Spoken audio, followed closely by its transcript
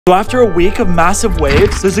So after a week of massive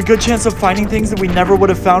waves, there's a good chance of finding things that we never would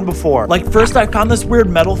have found before. Like first I found this weird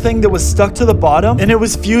metal thing that was stuck to the bottom and it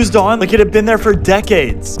was fused on like it had been there for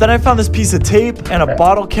decades. Then I found this piece of tape and a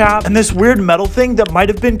bottle cap and this weird metal thing that might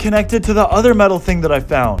have been connected to the other metal thing that I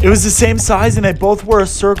found. It was the same size and they both were a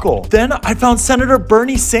circle. Then I found Senator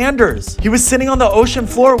Bernie Sanders. He was sitting on the ocean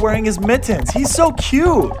floor wearing his mittens. He's so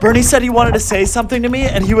cute. Bernie said he wanted to say something to me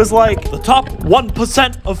and he was like, the top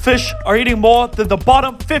 1% of fish are eating more than the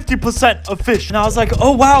bottom 50% of fish. And I was like,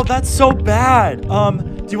 oh wow, that's so bad.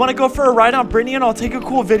 Do you want to go for a ride on Brittany and I'll take a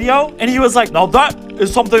cool video? And he was like, now that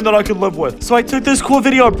is something that I could live with. So I took this cool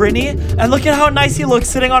video of Brittany and look at how nice he looks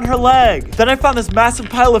sitting on her leg. Then I found this massive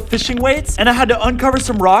pile of fishing weights and I had to uncover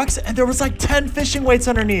some rocks and there was like 10 fishing weights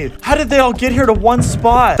underneath. How did they all get here to one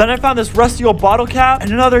spot? Then I found this rusty old bottle cap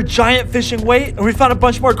and another giant fishing weight and we found a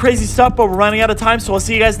bunch more crazy stuff, but we're running out of time, so I'll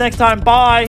see you guys next time. Bye.